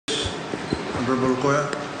Honorable Koya.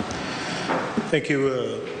 Thank you,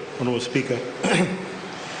 Honourable Speaker.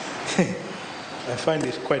 I find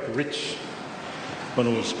this quite rich,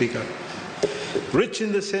 Honourable Speaker. Rich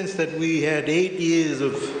in the sense that we had 8 years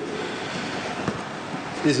of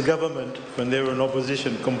this government, when they were in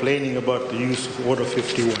opposition, complaining about the use of Order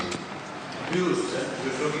 51. Use, we're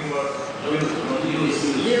talking about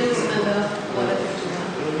Use under Order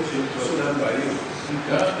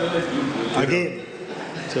 51. Again,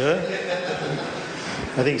 sir,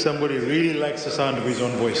 I think somebody really likes the sound of his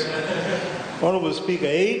own voice. Honourable Speaker,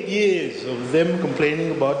 8 years of them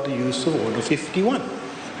complaining about the use of Order 51.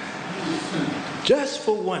 Just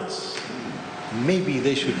for once, maybe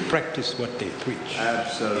they should practice what they preach.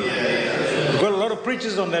 absolutely. We've got a lot of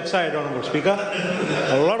preachers on that side, Honourable Speaker.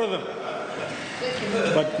 A lot of them.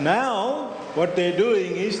 But now, what they're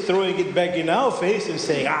doing is throwing it back in our face and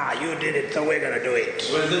saying, you did it, so we're going to do it.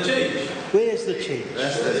 Where's the change? Where's the change?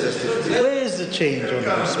 Where's the change,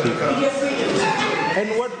 Honourable Speaker?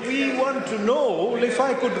 And what we want to know, if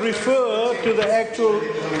I could refer to the actual...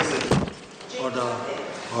 Order.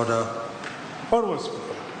 Honourable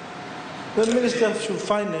Speaker, the Minister of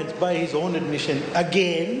Finance, by his own admission,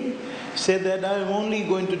 again said that I'm only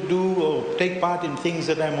going to do or take part in things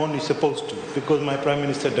that I'm only supposed to, because my Prime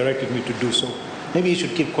Minister directed me to do so. Maybe he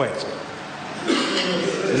should keep quiet, sir.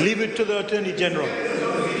 Leave it to the Attorney General.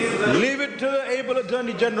 Leave it to the able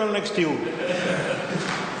Attorney General next to you.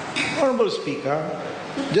 Honourable Speaker,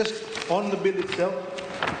 just on the bill itself,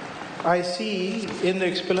 I see in the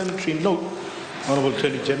explanatory note, Honourable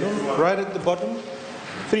Attorney General, right at the bottom,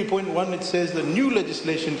 3.1, it says the new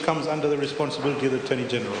legislation comes under the responsibility of the Attorney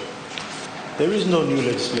General. There is no new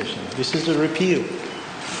legislation. This is a repeal.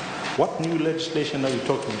 What new legislation are we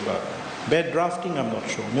talking about? Bad drafting? I'm not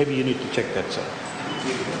sure. Maybe you need to check that, sir.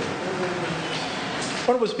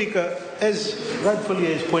 Honourable Speaker, as rightfully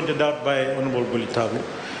is pointed out by Honourable Bulitavu,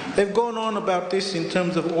 they've gone on about this in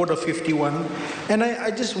terms of Order 51, and I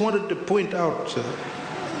just wanted to point out, sir,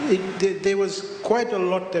 there was quite a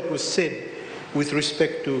lot that was said with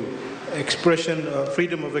respect to expression,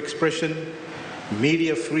 freedom of expression,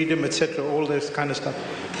 media freedom, etc., all this kind of stuff.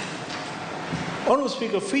 Honourable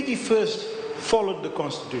Speaker, Fiji first followed the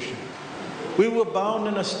Constitution. We were bound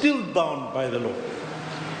and are still bound by the law.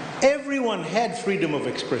 Everyone had freedom of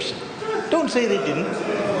expression. Don't say they didn't.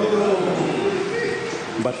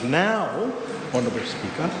 But now, Honourable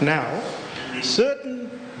Speaker, now, certain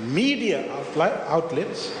media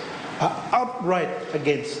outlets are outright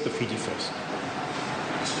against the Fiji First.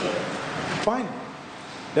 Fine.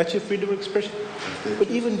 That's your freedom of expression. But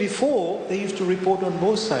even before, they used to report on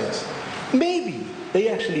both sides. Maybe they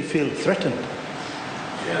actually feel threatened.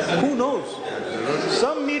 Who knows?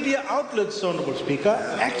 Some media outlets, Honourable Speaker,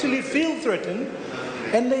 actually feel threatened,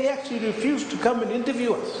 and they actually refuse to come and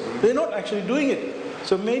interview us. They're not actually doing it.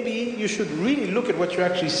 So maybe you should really look at what you're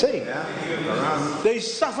actually saying. They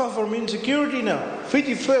suffer from insecurity now.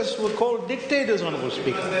 Fiji First were called dictators, Honourable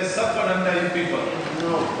Speaker. Because they suffer under you people.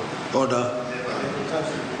 No. Order.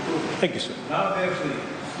 Thank you, sir. Now they're free.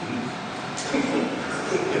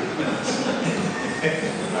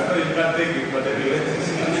 I know you can't take it, but anyway.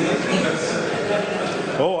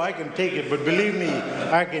 Oh, I can take it, but believe me,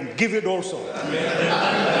 I can give it also.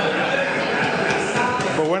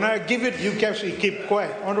 But when I give it, you actually keep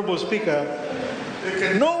quiet. Honourable Speaker,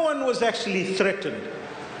 no one was actually threatened.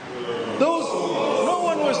 No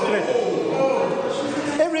one was threatened.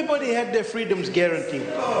 Everybody had their freedoms guaranteed.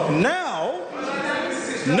 Now,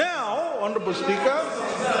 Honourable Speaker,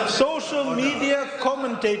 social media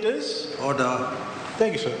commentators... Order.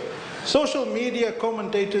 Thank you, sir. Social media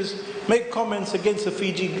commentators make comments against the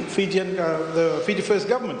Fiji First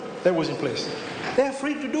government that was in place. They are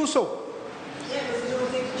free to do so.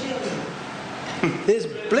 There's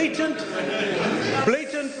blatant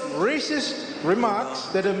racist remarks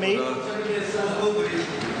that are made,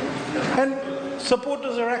 and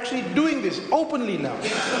supporters are actually doing this openly now.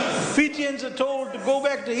 Fijians are told to go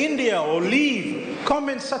back to India or leave.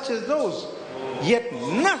 Comments such as those. Yet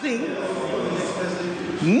nothing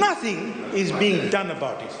is being done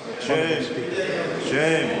about it. Shame.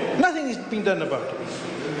 Nothing is being done about it.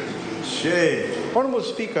 Shame. Honourable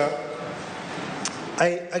Speaker,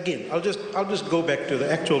 I'll just go back to the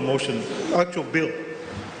actual motion, actual bill.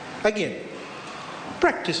 Again,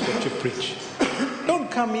 practice what you preach. Don't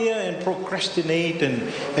come here and procrastinate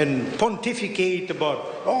and pontificate about,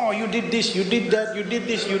 oh, you did this, you did that, you did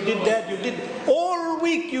this, you did that, you did... All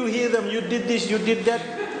week you hear them, you did this, you did that.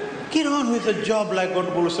 Get on with the job, like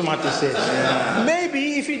Honourable Samati says.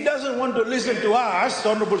 Maybe if he doesn't want to listen to us,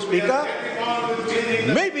 Honourable Speaker,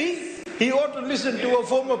 maybe He ought to listen to a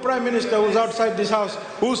former Prime Minister who's outside this house,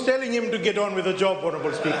 who's telling him to get on with the job,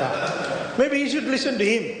 Honourable Speaker. Maybe he should listen to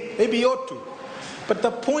him. Maybe he ought to. But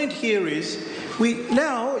the point here is,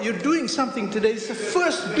 now you're doing something today. It's the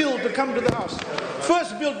first bill to come to the House.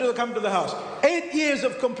 First bill to come to the House. 8 years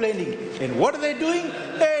of complaining. And what are they doing?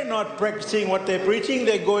 They're not practicing what they're preaching.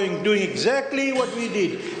 They're doing exactly what we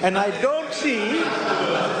did. And I don't see,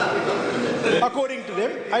 according to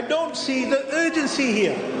them, I don't see the urgency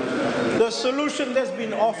here. The solution that's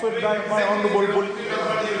been offered by my Honourable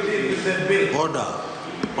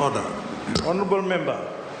Order. Honourable Member,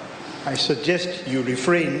 I suggest you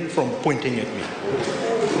refrain from pointing at me.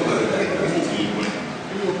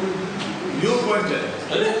 You pointed.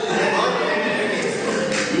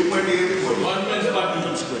 You pointed. One man's party.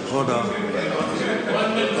 Order.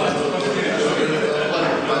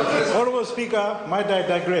 Honourable Speaker, might I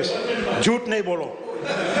digress? Jhoot nahi bolo.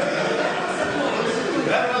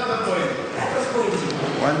 That was the point.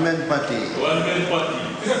 One man party. One man party.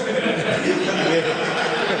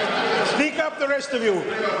 Speak up, the rest of you.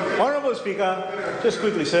 Honourable Speaker, just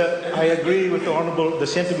quickly, sir, I agree with the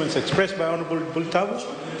sentiments expressed by Honourable Bultavu,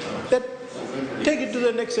 that take it to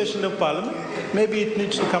the next session of Parliament. Maybe it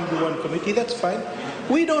needs to come to one committee, that's fine.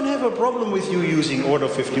 We don't have a problem with you using Order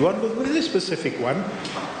 51, but with this specific one,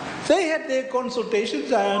 they had their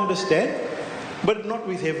consultations, I understand, but not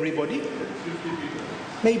with everybody.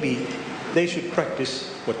 Maybe they should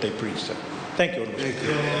practice what they preach, sir. Thank you, Honourable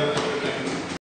Speaker.